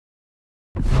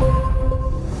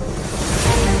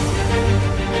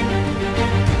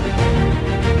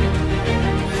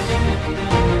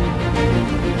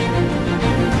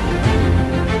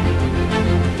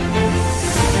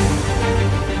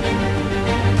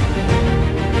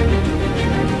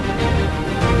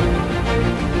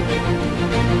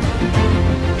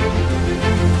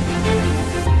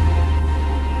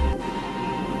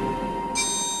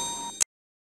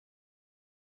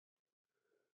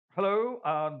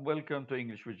welcome to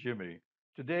English with Jimmy.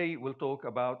 Today we'll talk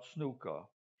about snooker.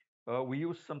 We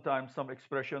use sometimes some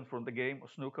expression from the game of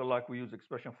snooker, like we use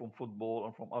expression from football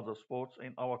and from other sports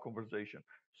in our conversation.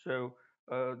 So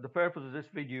the purpose of this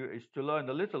video is to learn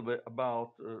a little bit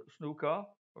about snooker,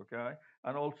 okay,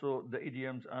 and also the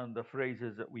idioms and the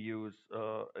phrases that we use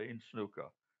in snooker.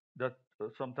 That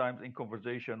sometimes in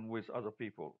conversation with other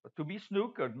people. To be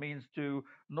snookered means to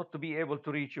not to be able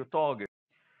to reach your target,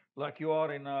 like you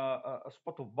are in a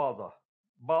spot of bother,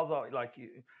 like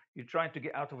you're trying to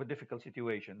get out of a difficult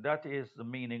situation. That is the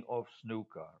meaning of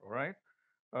snooker, all right?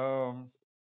 um,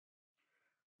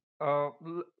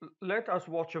 Let us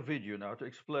watch a video now to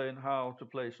explain how to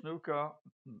play snooker.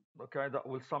 Okay, that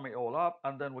will sum it all up,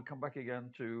 and then we'll come back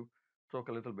again to talk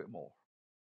a little bit more.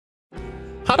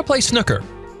 How to play snooker.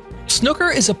 Snooker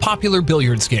is a popular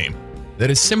billiards game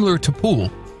that is similar to pool.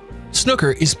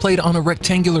 Snooker is played on a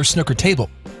rectangular snooker table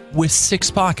with 6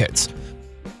 pockets,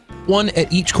 1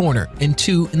 at each corner and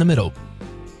 2 in the middle.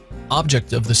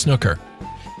 Object of the snooker.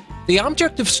 The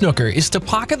object of snooker is to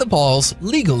pocket the balls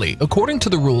legally according to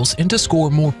the rules and to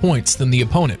score more points than the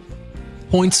opponent.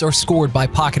 Points are scored by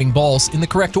pocketing balls in the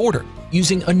correct order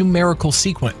using a numerical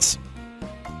sequence.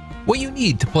 What you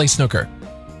need to play snooker: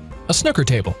 a snooker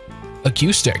table, a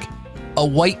cue stick, a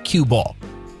white cue ball,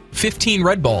 15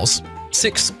 red balls,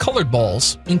 6 colored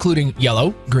balls including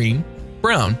yellow, green,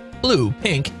 brown, blue,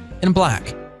 pink, and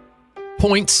black.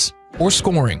 Points or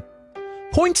scoring.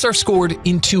 Points are scored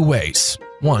in 2 ways.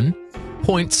 1.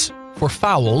 Points for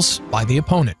fouls by the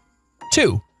opponent.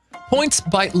 2. Points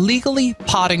by legally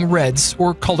potting reds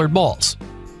or colored balls.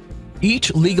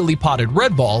 Each legally potted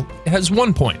red ball has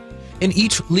 1 point, and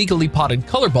each legally potted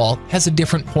colored ball has a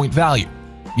different point value.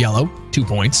 Yellow, 2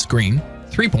 points, green,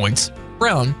 3 points,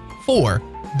 brown, 4,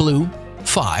 blue,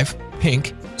 5,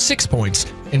 pink, 6 points,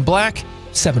 and black,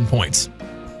 7 points.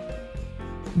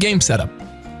 Game setup.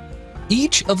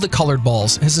 Each of the colored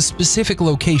balls has a specific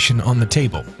location on the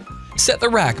table. Set the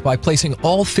rack by placing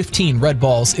all 15 red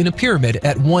balls in a pyramid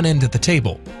at one end of the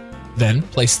table. Then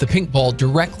place the pink ball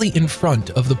directly in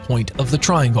front of the point of the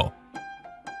triangle.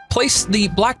 Place the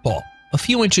black ball a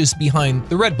few inches behind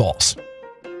the red balls.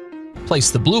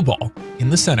 Place the blue ball in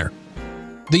the center.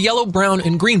 The yellow, brown,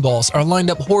 and green balls are lined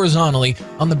up horizontally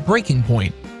on the breaking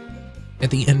point at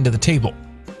the end of the table.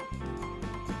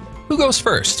 Who goes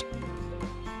first?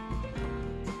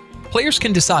 Players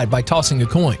can decide by tossing a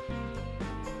coin.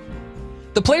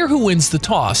 The player who wins the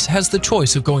toss has the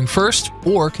choice of going first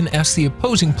or can ask the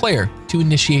opposing player to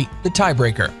initiate the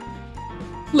tiebreaker.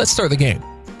 Let's start the game.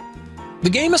 The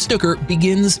game of snooker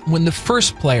begins when the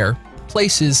first player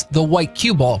places the white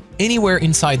cue ball anywhere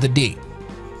inside the D.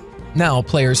 Now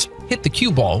players hit the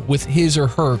cue ball with his or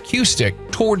her cue stick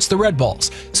towards the red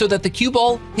balls so that the cue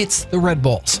ball hits the red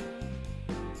balls.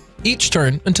 Each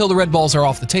turn, until the red balls are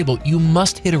off the table, you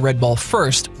must hit a red ball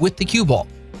first with the cue ball.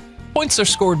 Points are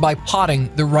scored by potting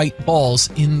the right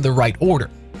balls in the right order.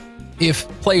 If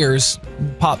players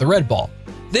pot the red ball,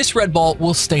 this red ball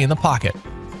will stay in the pocket.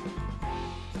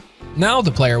 Now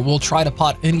the player will try to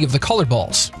pot any of the colored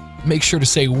balls. Make sure to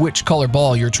say which color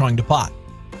ball you're trying to pot.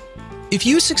 If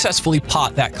you successfully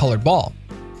pot that colored ball,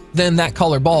 then that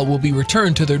colored ball will be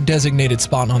returned to their designated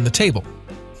spot on the table.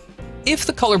 If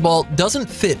the color ball doesn't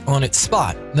fit on its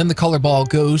spot, then the color ball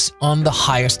goes on the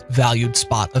highest valued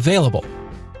spot available.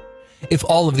 If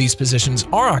all of these positions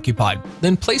are occupied,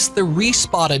 then place the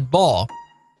respotted ball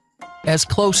as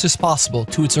close as possible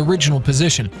to its original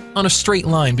position on a straight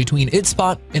line between its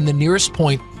spot and the nearest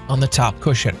point on the top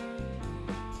cushion.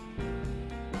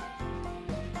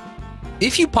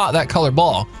 If you pot that color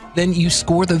ball, then you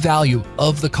score the value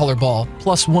of the color ball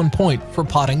plus 1 point for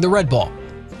potting the red ball.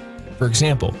 For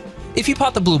example, if you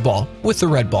pot the blue ball with the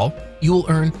red ball, you will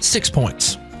earn 6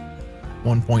 points.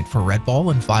 1 point for a red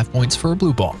ball and 5 points for a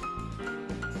blue ball.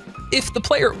 If the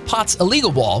player pots a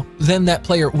legal ball, then that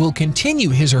player will continue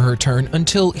his or her turn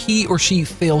until he or she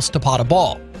fails to pot a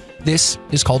ball. This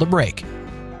is called a break.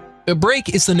 A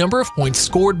break is the number of points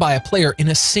scored by a player in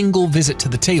a single visit to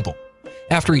the table.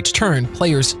 After each turn,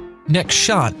 players' next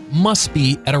shot must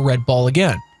be at a red ball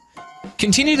again.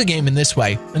 Continue the game in this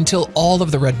way until all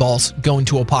of the red balls go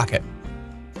into a pocket.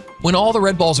 When all the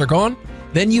red balls are gone,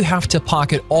 then you have to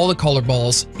pocket all the colored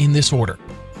balls in this order.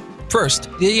 First,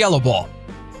 the yellow ball.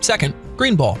 Second,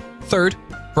 green ball. Third,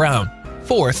 brown.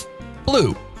 Fourth,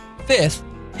 blue. Fifth,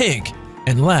 pink.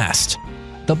 And last,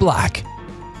 the black.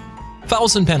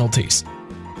 Fouls and penalties.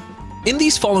 In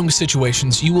these following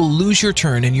situations, you will lose your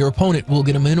turn and your opponent will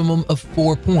get a minimum of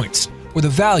 4 points, or the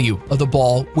value of the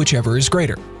ball, whichever is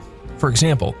greater. For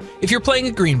example, if you're playing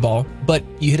a green ball, but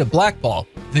you hit a black ball,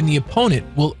 then the opponent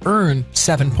will earn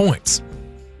 7 points.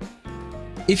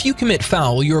 If you commit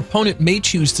foul, your opponent may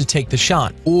choose to take the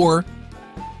shot or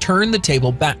turn the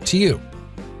table back to you,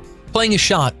 playing a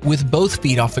shot with both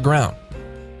feet off the ground.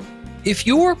 If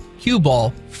your cue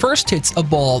ball first hits a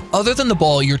ball other than the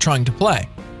ball you're trying to play,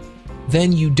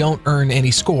 then you don't earn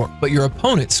any score, but your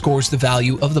opponent scores the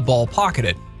value of the ball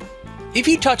pocketed. If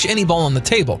you touch any ball on the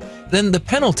table, then the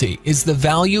penalty is the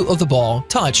value of the ball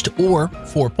touched or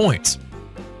 4 points.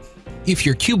 If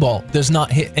your cue ball does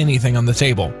not hit anything on the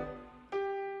table.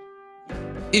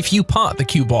 If you pot the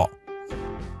cue ball.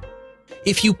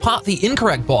 If you pot the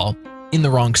incorrect ball in the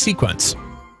wrong sequence.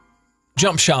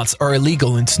 Jump shots are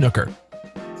illegal in snooker.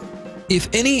 If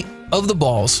any of the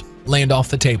balls land off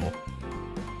the table.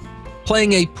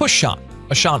 Playing a push shot,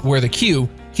 a shot where the cue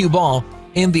ball,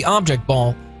 and the object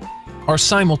ball are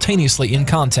simultaneously in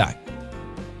contact.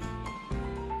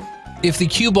 If the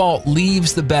cue ball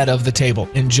leaves the bed of the table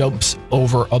and jumps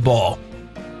over a ball.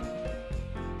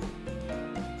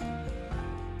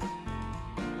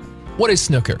 What is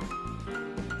snooker?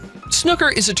 Snooker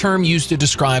is a term used to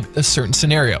describe a certain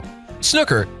scenario.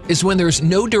 Snooker is when there's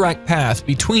no direct path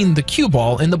between the cue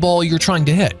ball and the ball you're trying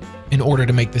to hit. In order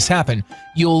to make this happen,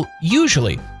 you'll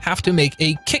usually have to make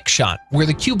a kick shot where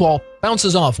the cue ball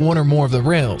bounces off one or more of the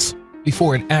rails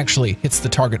before it actually hits the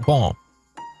target ball.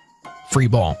 Free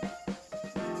ball.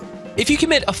 If you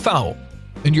commit a foul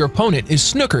and your opponent is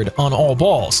snookered on all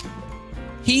balls,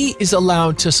 he is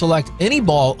allowed to select any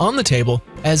ball on the table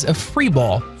as a free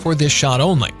ball for this shot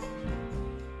only.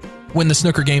 When the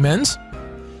snooker game ends,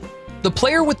 the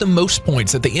player with the most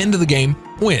points at the end of the game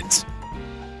wins.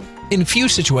 In few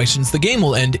situations, the game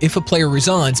will end if a player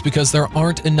resigns because there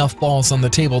aren't enough balls on the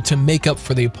table to make up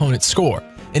for the opponent's score,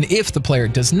 and if the player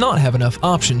does not have enough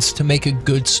options to make a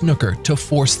good snooker to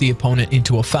force the opponent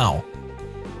into a foul.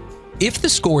 If the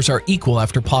scores are equal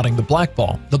after potting the black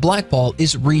ball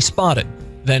is re-spotted,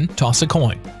 then toss a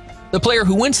coin. The player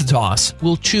who wins the toss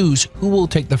will choose who will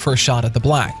take the first shot at the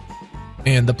black,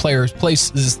 and the player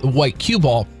places the white cue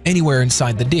ball anywhere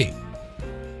inside the D.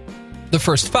 The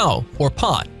first foul, or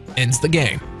pot, ends the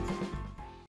game.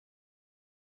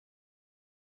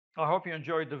 I hope you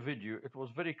enjoyed the video. It was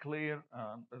very clear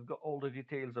and it got all the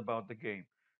details about the game.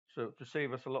 So to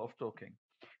save us a lot of talking.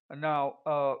 And now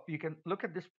you can look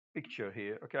at this picture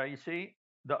here. Okay, you see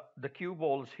the cue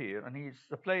ball is here, and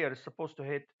the player is supposed to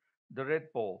hit the red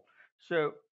ball.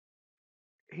 So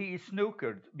he is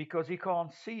snookered because he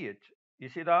can't see it. You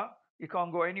see that? He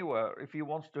can't go anywhere. If he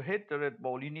wants to hit the red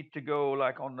ball, you need to go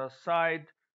like on the side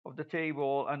of the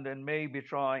table and then maybe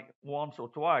try once or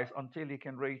twice until he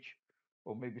can reach,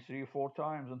 or maybe 3 or 4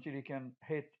 times until he can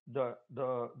hit the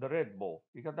red ball.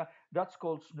 You got that? That's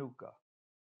called snooker.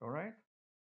 All right.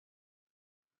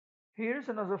 Here's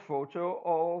another photo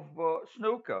of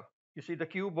snooker. You see the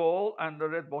cue ball and the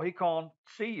red ball. He can't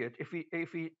see it.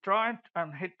 If he tries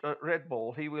and hit the red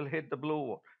ball, he will hit the blue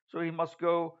one. So he must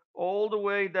go all the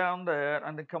way down there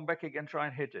and then come back again, try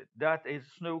and hit it. That is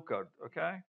snooker.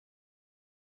 Okay.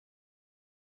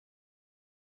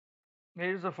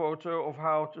 Here's a photo of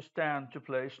how to stand to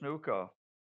play snooker.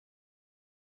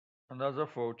 Another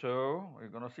photo. We're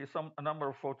gonna see a number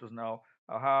of photos now.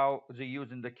 How they're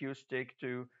using the cue stick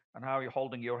to, and how you're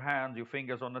holding your hands, your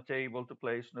fingers on the table to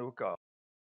play snooker.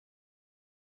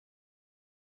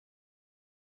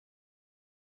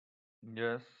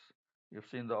 Yes, you've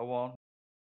seen that one.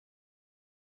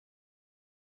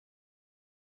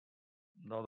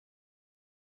 Another,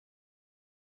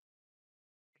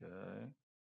 okay,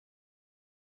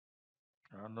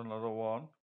 and another one.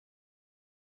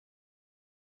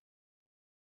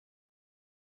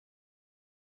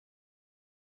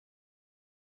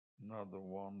 Another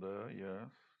one there.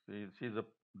 Yes. See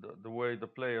the way the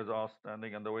players are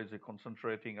standing and the way they're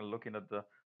concentrating and looking at the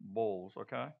balls.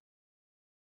 Okay.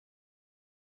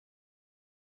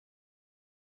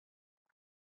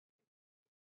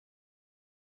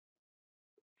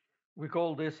 We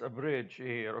call this a bridge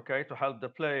here. Okay, to help the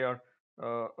player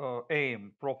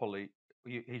aim properly.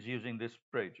 He's using this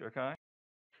bridge. Okay.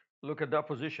 Look at that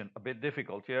position. A bit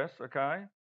difficult. Yes. Okay.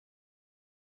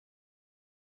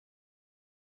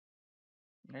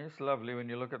 It's lovely when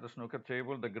you look at the snooker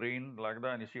table, the green like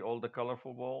that, and you see all the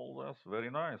colorful balls. That's very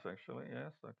nice, actually.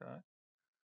 Yes. Okay.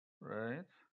 Right.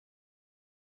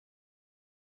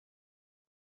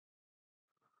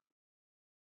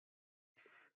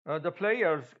 The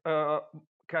players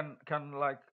can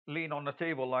like lean on the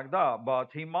table like that,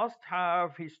 but he must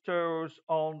have his toes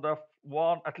on the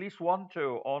one, at least one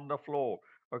toe on the floor.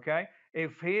 Okay.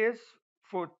 If his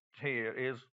foot here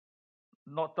is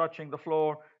not touching the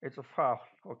floor, it's a foul.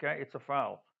 Okay, it's a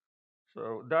foul.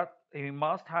 So that he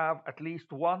must have at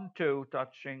least one toe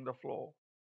touching the floor.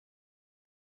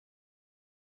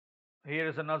 Here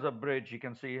is another bridge. You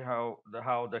can see how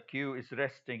the cue is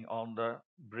resting on the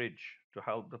bridge to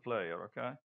help the player.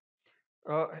 Okay.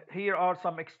 Here are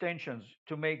some extensions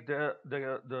to make the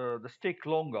stick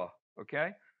longer.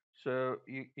 Okay. So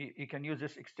you can use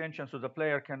this extension so the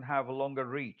player can have a longer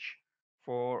reach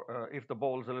for if the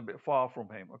ball is a little bit far from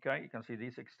him. Okay. You can see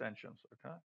these extensions.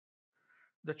 Okay.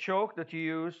 The choke that you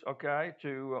use, okay,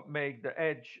 to make the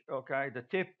edge, okay, the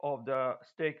tip of the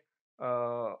stick,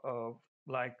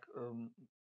 like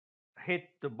hit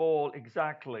the ball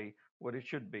exactly what it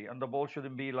should be, and the ball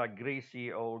shouldn't be like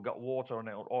greasy or got water on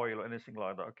it or oil or anything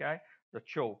like that. Okay, the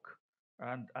choke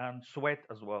and sweat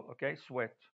as well. Okay,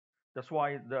 sweat. That's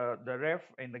why the ref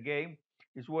in the game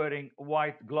is wearing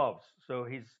white gloves, so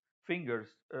his fingers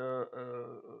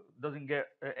doesn't get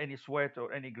any sweat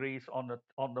or any grease on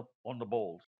the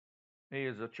balls.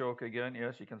 Here's a choke again.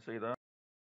 Yes, you can see that.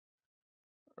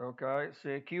 Okay,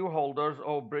 see cue holders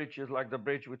or bridges like the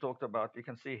bridge we talked about. You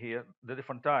can see here the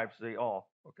different types they are.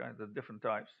 Okay, the different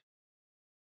types.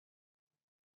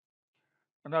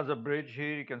 Another bridge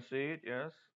here, you can see it.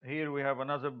 Yes. Here we have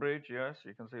another bridge. Yes,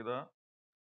 you can see that.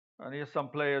 And here's some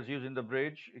players using the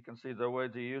bridge. You can see the way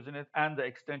they're using it and the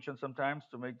extension sometimes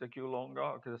to make the cue longer,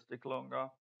 okay, the stick longer.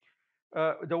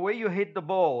 The way you hit the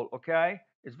ball, okay,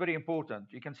 is very important.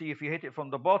 You can see if you hit it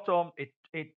from the bottom, it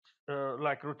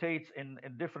like rotates in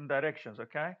different directions.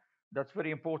 Okay, that's very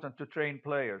important to train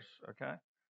players. Okay,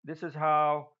 this is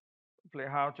how play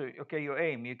how to okay you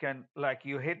aim. You can like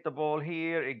you hit the ball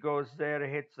here, it goes there, it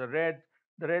hits the red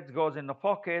goes in the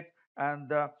pocket, and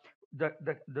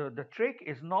the trick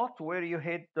is not where you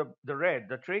hit the red.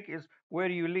 The trick is where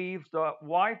you leave the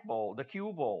white ball, the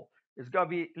cue ball. It's got to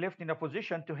be left in a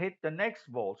position to hit the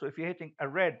next ball. So if you're hitting a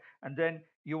red and then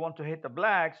you want to hit the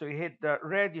black, so you hit the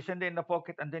red, you send it in the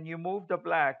pocket, and then you move the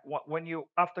black. When you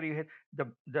after you hit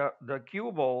the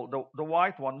cue ball, the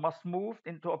white one must move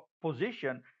into a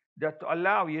position that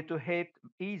allow you to hit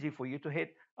easy for you to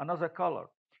hit another color.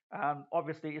 And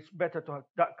obviously, it's better to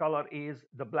that color is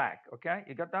the black. Okay,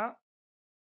 you got that?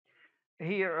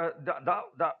 Here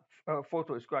that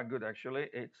photo is quite good actually.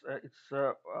 It's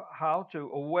how to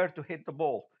or where to hit the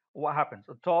ball. What happens?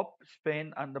 The top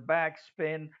spin and the back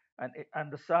spin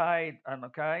and the side and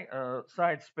okay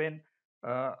side spin.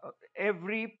 Uh,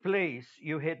 every place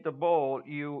you hit the ball,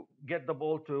 you get the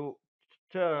ball to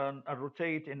turn and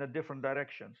rotate in a different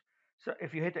directions. So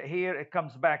if you hit it here, it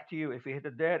comes back to you. If you hit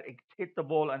it there, it hit the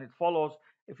ball and it follows.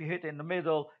 If you hit it in the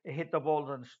middle, it hit the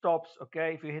ball and stops.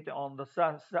 Okay. If you hit it on the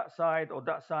that side or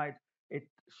that side, it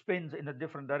spins in a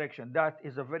different direction. That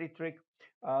is a very trick.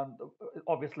 And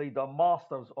obviously, the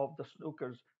masters of the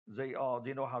snookers, they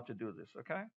know how to do this.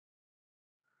 Okay.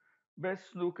 Best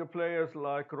snooker players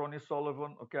like Ronnie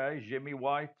Sullivan. Okay. Jimmy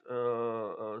White,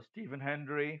 Stephen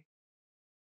Hendry.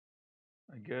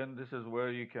 Again, this is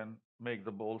where you can make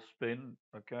the ball spin.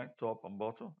 Okay. Top and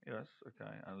bottom. Yes.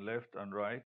 Okay. And left and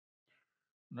right.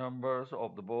 Numbers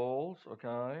of the balls.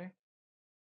 Okay.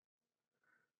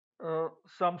 Uh,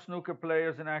 some snooker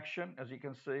players in action, as you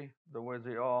can see, the way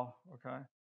they are. Okay,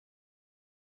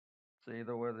 see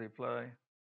the way they play.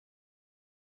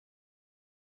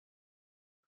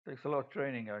 Takes a lot of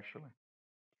training actually,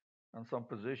 and some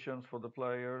positions for the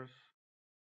players.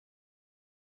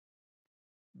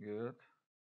 Good.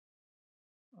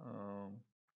 Um,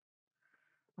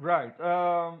 right.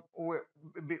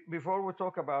 Before we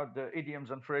talk about the idioms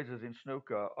and phrases in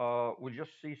snooker, we'll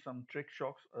just see some trick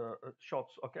shots.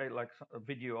 Shots. Okay, like a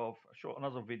video of show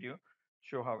another video,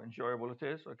 show how enjoyable it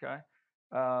is. Okay,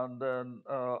 and then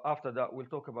after that we'll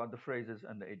talk about the phrases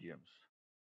and the idioms.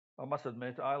 I must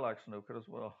admit, I like snooker as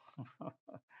well.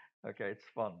 Okay, it's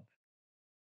fun.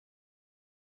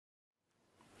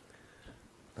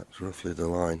 That's roughly the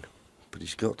line. But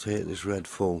he's got to hit this red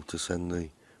full to send the...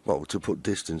 well, to put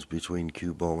distance between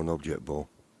cue ball and object ball.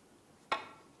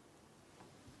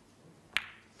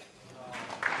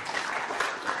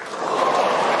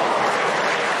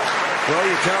 Well,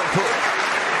 you can't put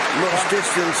much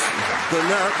distance than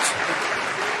that.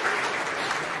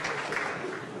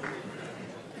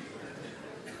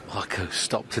 Marco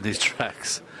stopped in his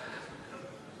tracks.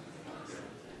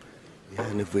 Yeah,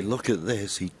 and if we look at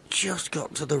this, he just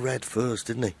got to the red first,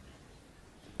 didn't he?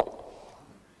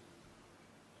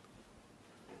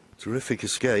 Terrific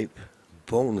escape.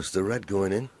 Bonus the red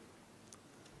going in.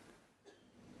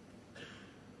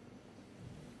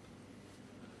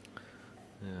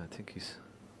 Yeah, I think he's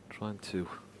trying to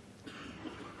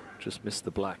just miss the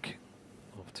black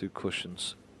of two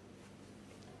cushions.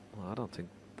 Well, I don't think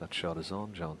that shot is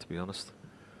on, John, to be honest.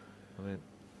 I mean,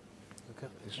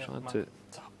 he's trying to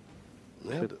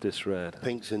Yeah, hit this red.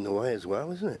 Pink's in the way as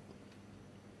well, isn't it?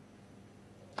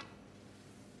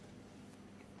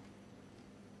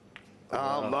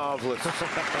 Oh, marvellous.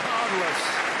 Marvellous.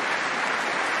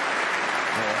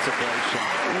 Oh, that's a great shot.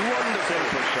 Wonderful.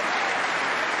 Super shot.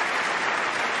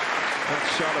 That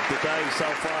shot of the day so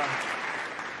far.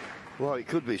 Well, it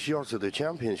could be shot of the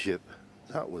championship.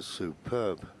 That was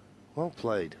superb. Well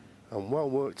played and well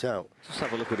worked out. Just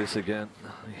have a look at this again.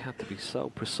 He had to be so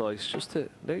precise. Just to,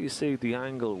 there you see the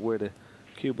angle where the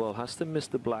cue ball has to miss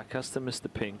the black, has to miss the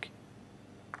pink.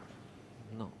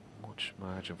 Not much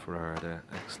margin for error there.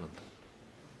 Excellent.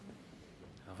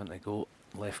 Having to go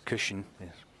left cushion,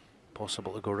 it's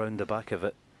possible to go round the back of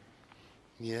it.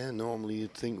 Yeah, normally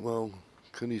you'd think, well,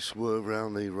 can he swerve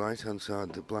around the right-hand side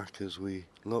of the black as we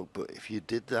look? But if you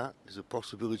did that, there's a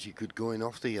possibility you could go in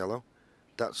off the yellow.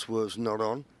 That swerve's not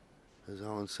on. As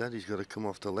Alan said, he's got to come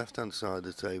off the left-hand side of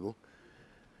the table.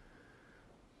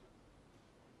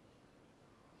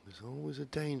 There's always a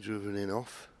danger of an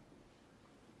in-off.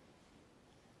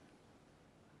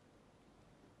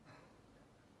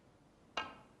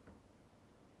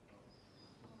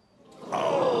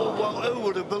 Oh, well, who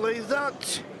would have believed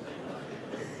that?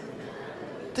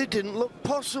 They didn't look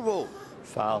possible.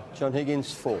 Foul. John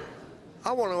Higgins, 4.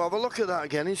 I want to have a look at that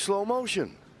again in slow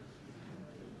motion.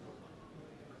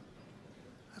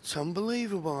 That's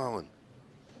unbelievable, Alan.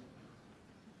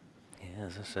 Yeah,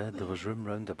 as I said, there was room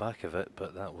round the back of it,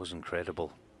 but that was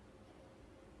incredible.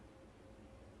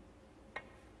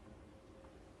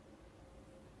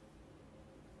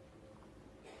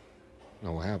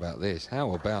 Oh, how about this?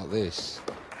 How about this?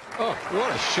 Oh,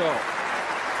 what a shot.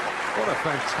 What a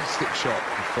fantastic shot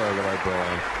from Fergal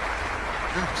O'Brien.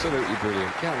 Absolutely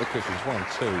brilliant. Count the cushions. 1,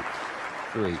 2,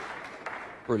 3.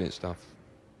 Brilliant stuff.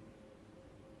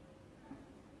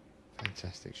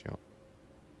 Fantastic shot.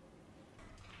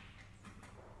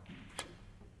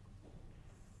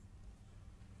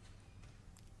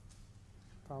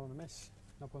 Foul and a miss.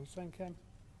 No point sinking.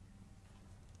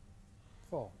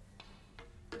 4.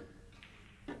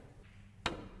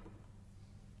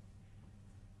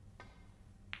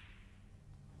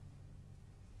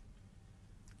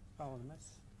 Foul and a miss.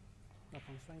 No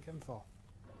point sinking. 4.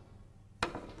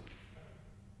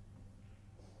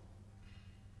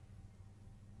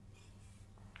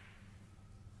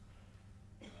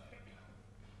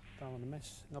 Foul and a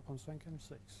miss. No point sinking.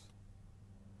 6.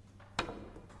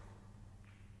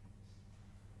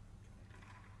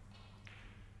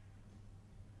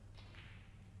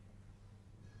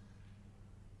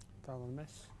 Foul and a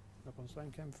miss. No point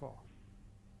sinking. 4.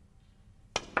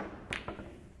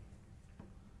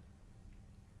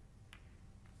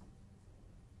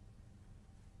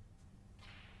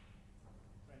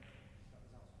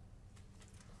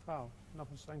 Foul. No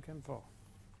point sinking. 4.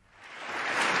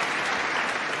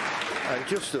 And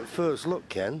just at first look,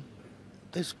 Ken,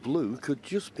 this blue could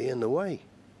just be in the way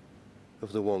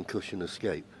of the one cushion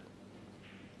escape.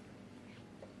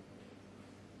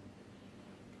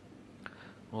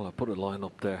 Well, I put a line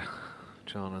up there,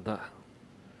 John, and that.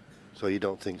 So you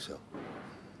don't think so?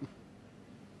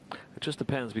 It just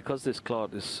depends, because this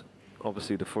cloth is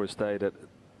obviously the first day, that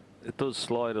it does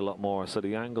slide a lot more, so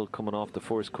the angle coming off the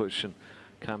first cushion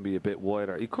can be a bit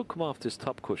wider. You could come off this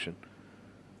top cushion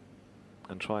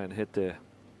and try and hit the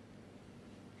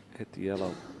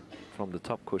yellow from the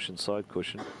top cushion, side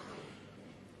cushion.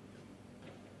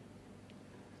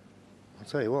 I'll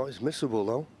tell you what, it's missable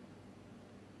though.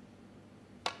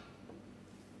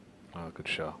 Oh, good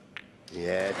shot.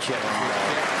 Yeah, check it.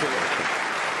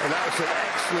 And that was an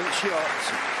excellent shot.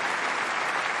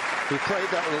 He played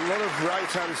that with a lot of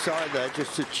right-hand side there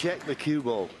just to check the cue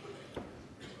ball.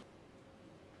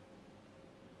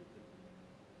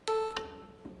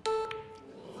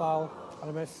 Foul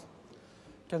and a miss.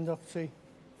 10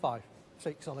 5.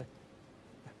 6, sorry.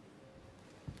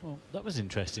 Well, that was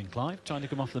interesting, Clive, trying to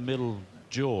come off the middle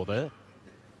jaw there.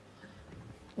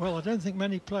 Well, I don't think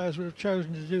many players would have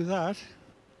chosen to do that.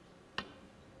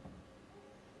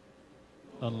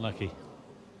 Unlucky.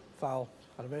 Foul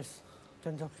and a miss.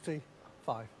 10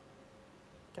 5.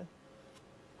 Okay.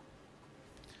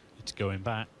 It's going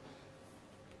back.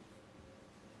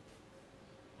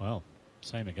 Well,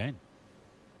 same again.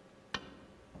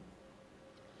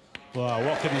 Well,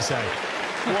 what can you say?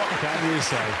 What can you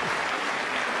say?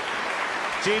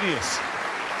 Genius.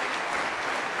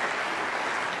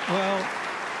 Well,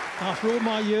 after all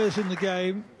my years in the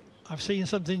game, I've seen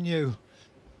something new.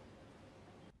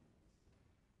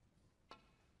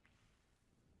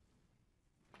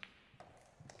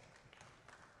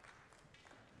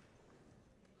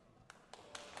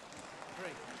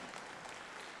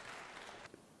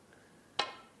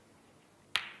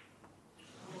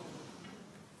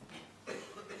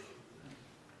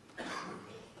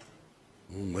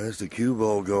 Where's the cue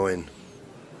ball going?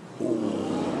 Ooh.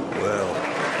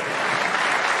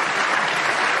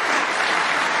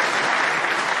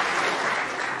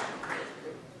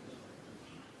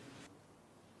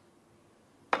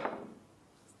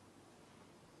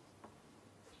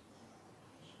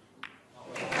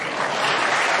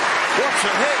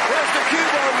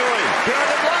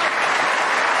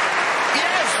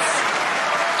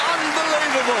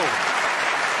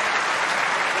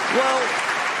 Well,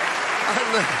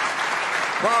 and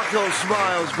Marco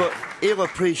smiles, but he'll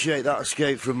appreciate that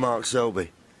escape from Mark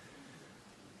Selby.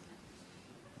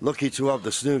 Lucky to have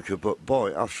the snooker, but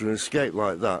boy, after an escape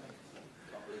like that,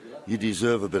 you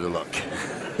deserve a bit of luck.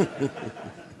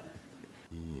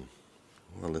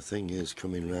 Well, the thing is,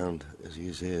 coming round as he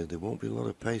is here, there won't be a lot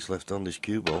of pace left on this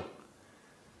cue ball.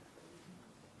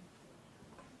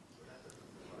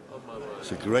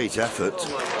 It's a great effort. What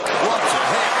a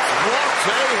hit!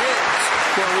 What a hit!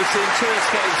 Well, we've seen two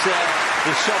escapes there.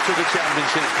 The shot of the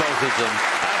championships, both of them.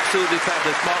 Absolutely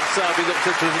fabulous. Mark Selby looked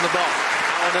at us in the box.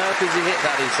 How on earth has he hit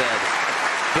that, he said.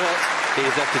 But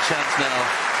he's left a chance now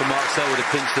for Mark Selby to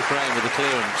pinch the frame with the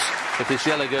clearance. If this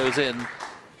yellow goes in,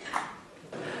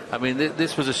 I mean,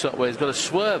 this was a shot where he's got to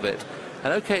swerve it.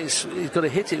 And okay, he's got to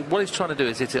hit it. What he's trying to do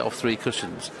is hit it off 3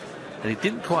 cushions. And he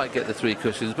didn't quite get the 3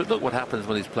 cushions, but look what happens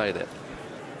when he's played it.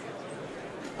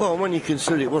 Well, when you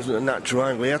consider it wasn't a natural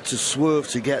angle, he had to swerve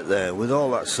to get there with all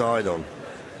that side on.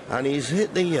 And he's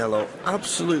hit the yellow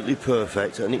absolutely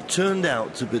perfect, and it turned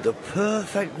out to be the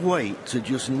perfect weight to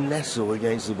just nestle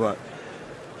against the black.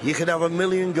 You could have a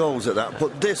million goals at that,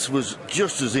 but this was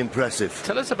just as impressive.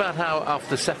 Tell us about how, off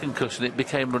the second cushion, it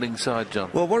became running side,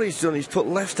 John. Well, what he's done, he's put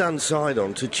left-hand side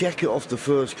on to check it off the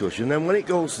first cushion. Then when it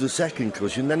goes to the second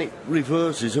cushion, then it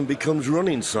reverses and becomes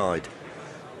running side.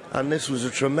 And this was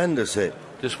a tremendous hit.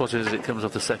 Just watch it as it comes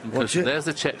off the second cushion. There's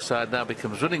the check side, now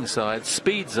becomes running side,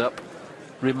 speeds up,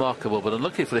 remarkable. But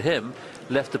unlucky for him,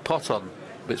 left a pot on,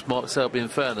 which Mark Selby, in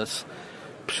fairness,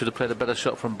 should have played a better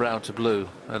shot from brown to blue.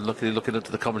 And luckily looking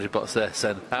into the commentary box there,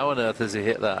 saying, how on earth has he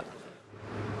hit that?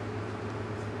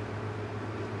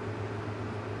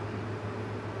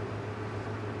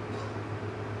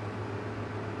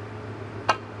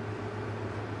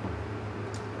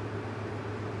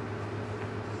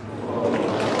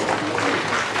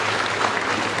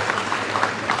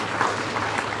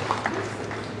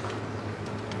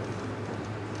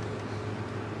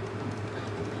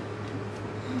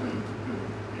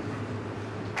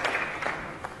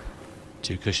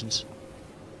 Two cushions.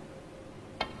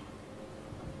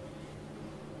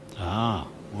 Ah,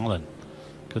 well then.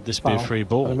 Could this be a free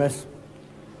ball? And a miss.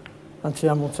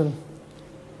 Anti-Hamilton,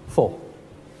 4.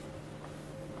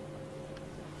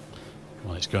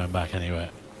 Well, it's going back anyway.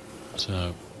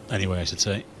 So, anyway, I should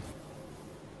say.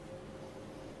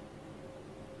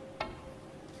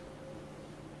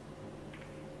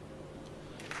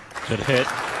 Good hit.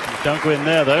 Don't go in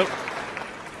there, though.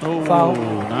 Oh, Foul.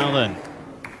 Now then.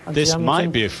 This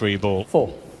might be a free ball.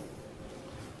 4.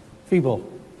 Free ball.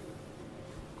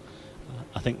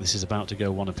 I think this is about to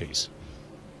go one apiece.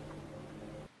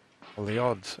 Well, the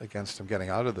odds against him getting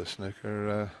out of the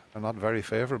snooker are not very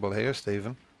favourable here,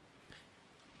 Stephen.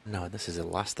 No, this is the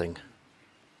last thing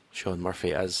Sean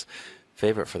Murphy as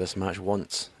favourite for this match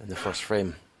once in the first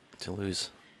frame to lose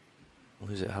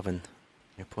it having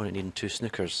your opponent needing 2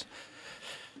 snookers.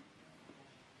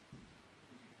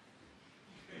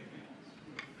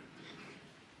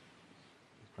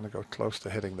 Going to go close to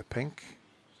hitting the pink,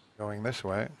 going this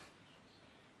way.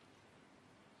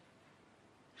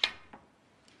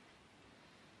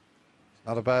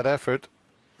 Not a bad effort.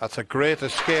 That's a great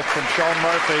escape from Sean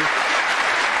Murphy.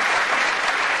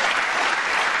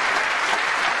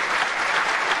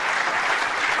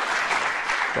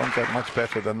 Don't get much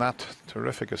better than that.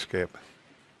 Terrific escape.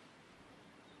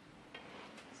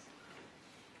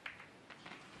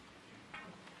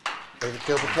 David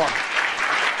Gilbert 1.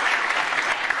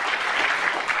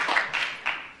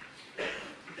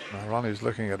 Now Ronnie's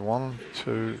looking at 1,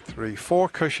 2, 3, 4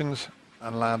 cushions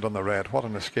and land on the red. What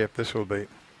an escape this will be.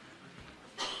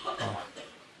 Oh,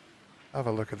 have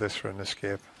a look at this for an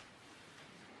escape.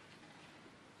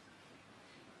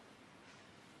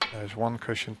 There's 1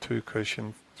 cushion, 2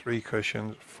 cushions, 3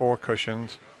 cushions, 4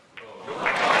 cushions.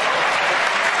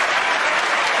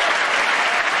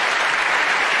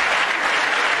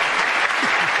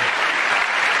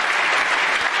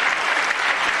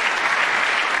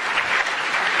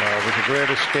 It was a great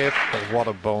escape, but what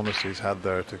a bonus he's had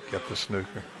there to get the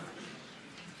snooker.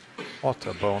 What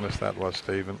a bonus that was,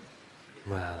 Stephen.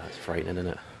 Well, that's frightening, isn't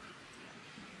it?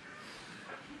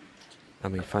 I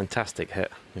mean, fantastic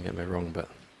hit, don't get me wrong, but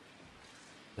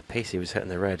the pace he was hitting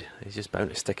the red, he's just bound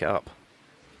to stick it up.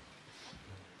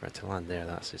 For it to land there,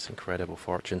 that's just incredible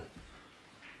fortune.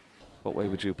 What way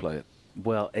would you play it?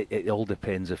 Well, it all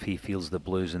depends if he feels the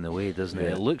blues in the way, doesn't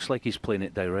it? It looks like he's playing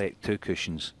it direct, 2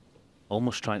 cushions.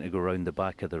 Almost trying to go round the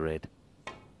back of the red.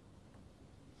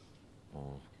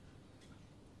 Oh,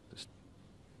 just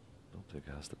don't think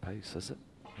it has the pace, has it?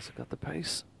 Has it got the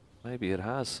pace? Maybe it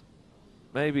has.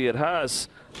 Maybe it has.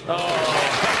 Oh,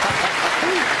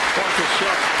 what a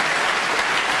shot!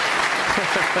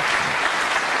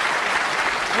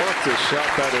 What a shot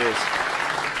that is.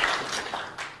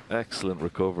 Excellent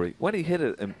recovery. When he hit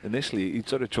it initially, he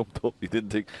sort of jumped up. He didn't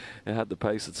think it had the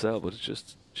pace itself, but it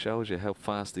just shows you how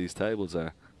fast these tables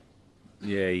are.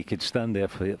 Yeah, you could stand there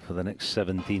for the next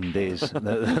 17 days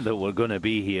that we're going to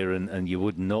be here, and you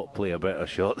would not play a better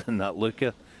shot than that.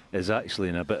 Luca is actually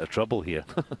in a bit of trouble here.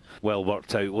 Well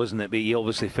worked out, wasn't it? But he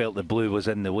obviously felt the blue was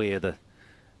in the way of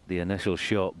the initial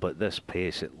shot, but this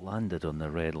pace, it landed on the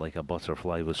red like a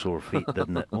butterfly with sore feet,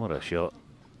 didn't it? What a shot.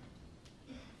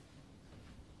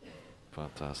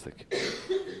 Fantastic.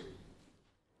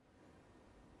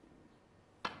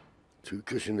 Two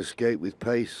cushion escape with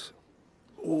pace.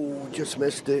 Oh, just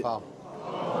missed it. Foul.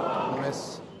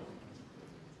 Miss.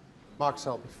 Mark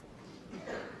Selby.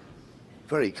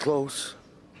 Very close.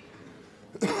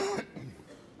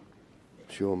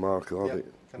 Sure, Mark of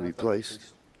it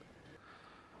replaced.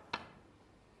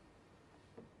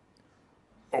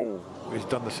 Oh, he's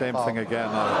done the same thing again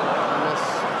now.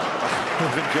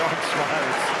 Even John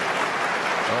smiles.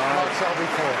 Mark Selby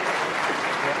 4.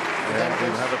 Yeah,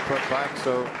 we'll have it put back,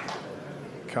 so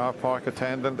car park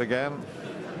attendant again.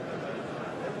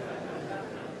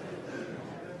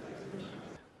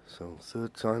 So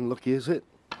third time lucky, is it?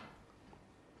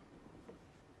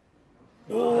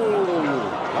 Oh, hello.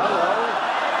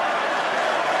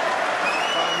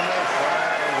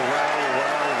 Well.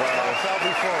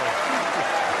 Selby 4.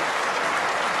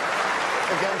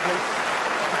 Again, please.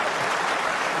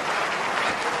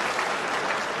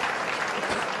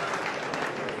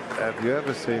 Have you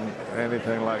ever seen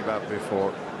anything like that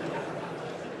before?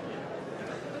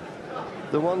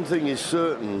 The one thing is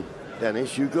certain,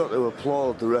 Dennis, you've got to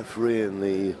applaud the referee and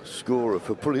the scorer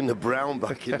for putting the brown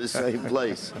back in the same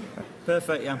place.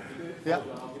 Perfect, yeah. Yeah.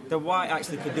 The white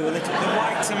actually could do a little. The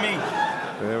white to me.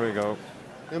 There we go.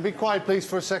 You'll be quiet, please,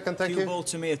 for a second. Thank you. Ball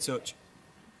to me a touch.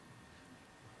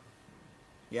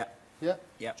 Yeah. Yeah.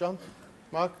 Yeah. John?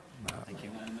 Mark? No. Thank you.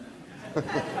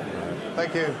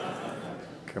 Thank you.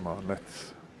 Come on,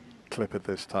 let's clip it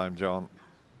this time, John.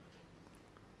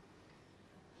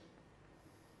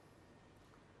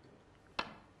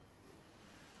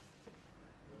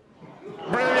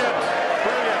 Brilliant!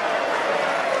 Brilliant!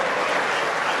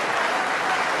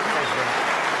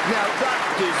 Now that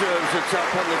deserves a tap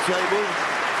on the table.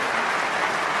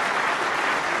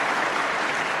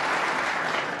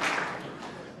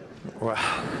 Well,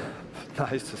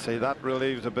 nice to see. That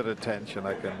relieves a bit of tension,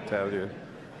 I can tell you.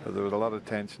 There was a lot of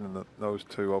tension in those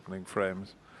two opening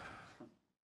frames.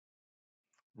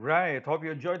 Right. Hope you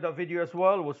enjoyed that video as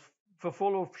well. It was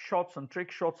full of shots and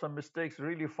trick shots and mistakes,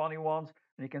 really funny ones.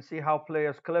 And you can see how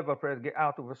clever players get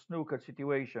out of a snooker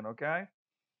situation, okay?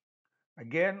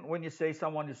 Again, when you say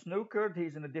someone is snookered,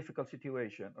 he's in a difficult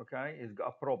situation, okay? He's got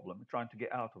a problem, trying to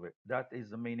get out of it. That is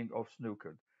the meaning of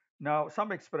snookered. Now,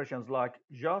 some expressions like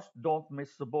just don't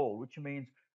miss the ball, which means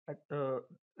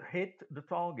hit the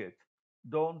target.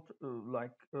 Don't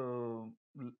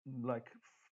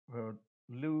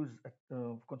lose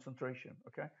concentration,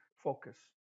 okay? Focus,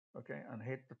 okay? And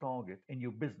hit the target in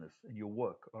your business, in your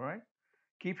work, all right?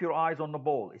 Keep your eyes on the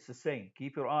ball. It's the same.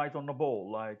 Keep your eyes on the ball.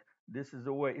 Like, this is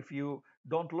the way. If you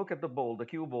don't look at the ball, the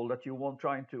cue ball that you want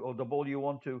or the ball you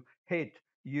want to hit,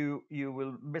 you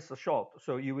will miss a shot.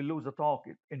 So you will lose a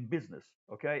target in business,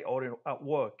 okay? Or at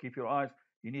work. Keep your eyes.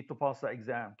 You need to pass the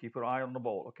exam. Keep your eye on the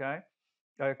ball, okay?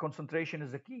 Concentration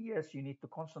is the key. Yes, you need to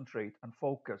concentrate and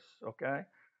focus, okay?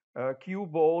 Cue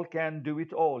ball can do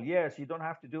it all. Yes, you don't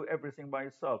have to do everything by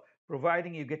yourself.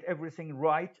 Providing you get everything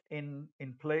right in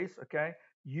place, okay?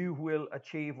 You will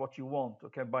achieve what you want,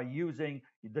 okay, by using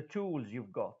the tools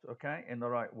you've got, okay, in the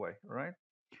right way, right?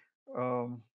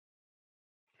 Um,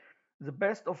 the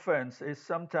best offense is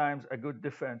sometimes a good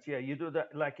defense. Yeah, you do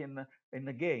that like in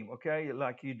the game, okay?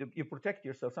 Like you protect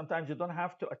yourself. Sometimes you don't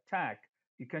have to attack.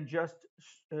 You can just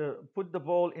put the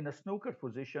ball in a snooker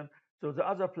position, so the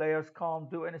other players can't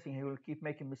do anything. He will keep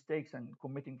making mistakes and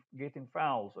getting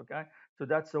fouls, okay? So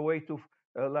that's a way to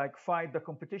like fight the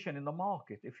competition in the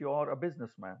market if you are a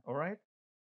businessman, all right?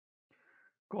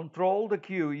 Control the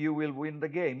cue, you will win the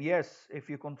game. Yes, if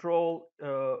you control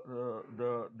the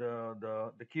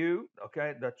cue,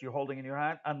 okay, that you're holding in your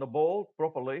hand and the ball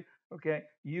properly, okay,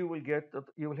 you will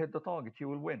hit the target. You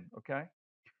will win, okay.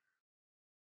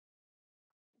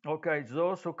 Okay,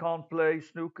 those who can't play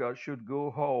snooker should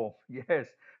go home. Yes,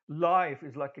 life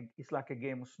is like a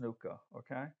game of snooker.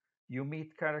 Okay, you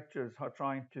meet characters who are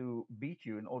trying to beat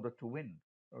you in order to win.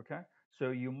 Okay, so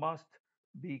you must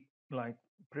be like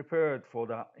prepared for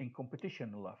that in competition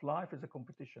in life. Life is a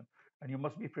competition, and you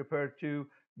must be prepared to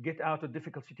get out of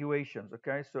difficult situations.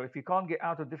 Okay, so if you can't get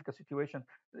out of difficult situation,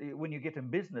 when you get in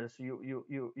business,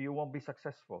 you won't be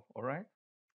successful. All right.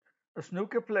 A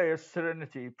snooker player's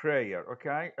serenity prayer.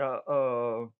 Okay.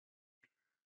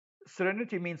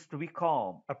 Serenity means to be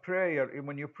calm. A prayer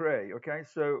when you pray. Okay,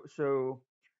 so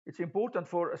it's important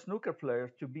for a snooker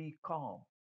player to be calm.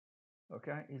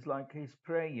 Okay, he's like he's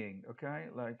praying. Okay,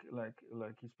 like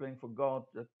he's praying for God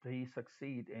that he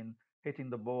succeed in hitting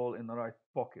the ball in the right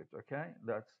pocket. Okay,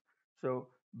 that's so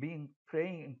being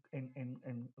praying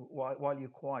in while you're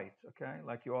quiet. Okay,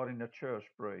 like you are in a church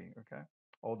praying. Okay,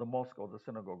 or the mosque or the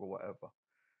synagogue or whatever.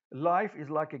 Life is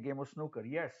like a game of snooker.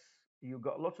 Yes, you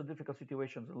got lots of difficult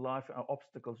situations in life and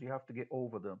obstacles. You have to get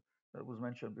over them. That was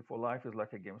mentioned before. Life is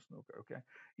like a game of snooker. Okay,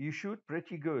 you shoot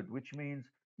pretty good, which means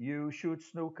you shoot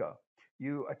snooker.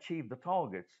 You achieve the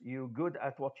targets. You're good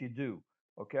at what you do.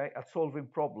 Okay, at solving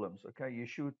problems. Okay, you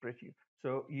shoot pretty.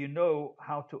 So you know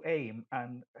how to aim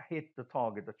and hit the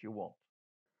target that you want.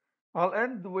 I'll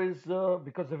end with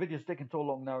because the video is taking too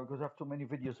long now because I have too many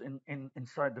videos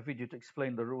inside the video to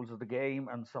explain the rules of the game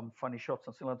and some funny shots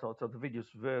and so on. So the video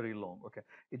is very long. Okay,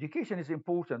 education is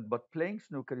important, but playing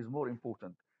snooker is more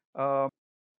important.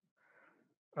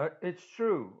 It's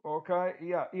true. Okay,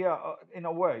 yeah, in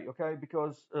a way. Okay,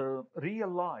 because real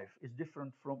life is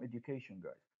different from education,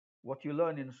 guys. What you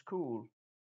learn in school,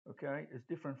 okay, is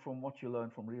different from what you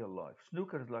learn from real life.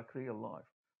 Snooker is like real life.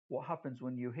 What happens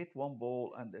when you hit one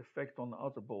ball and the effect on the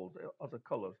other balls, the other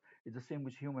colors, is the same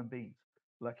with human beings.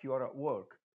 Like you are at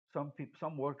work. Some people,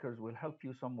 some workers will help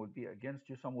you, some will be against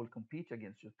you, some will compete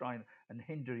against you, trying and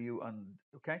hinder you. And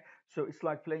okay, so it's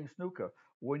like playing snooker.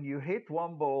 When you hit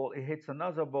one ball, it hits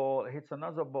another ball, it hits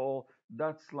another ball.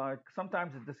 That's like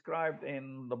sometimes it's described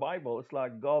in the Bible. It's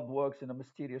like God works in a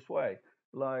mysterious way.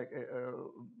 Like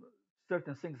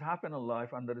certain things happen in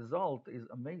life and the result is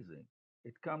amazing.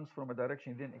 It comes from a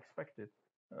direction you didn't expect it.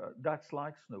 That's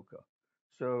like snooker.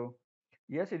 So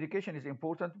yes, education is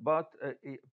important, but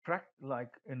like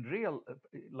in real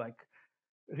like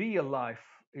real life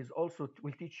is also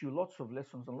will teach you lots of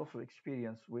lessons and lots of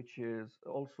experience, which is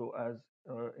also as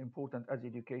important as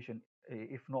education,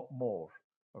 if not more.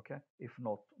 Okay, if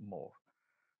not more.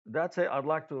 That's it. I'd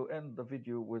like to end the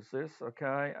video with this.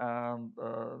 Okay, and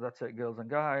that's it, girls and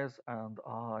guys. And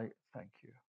I thank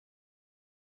you.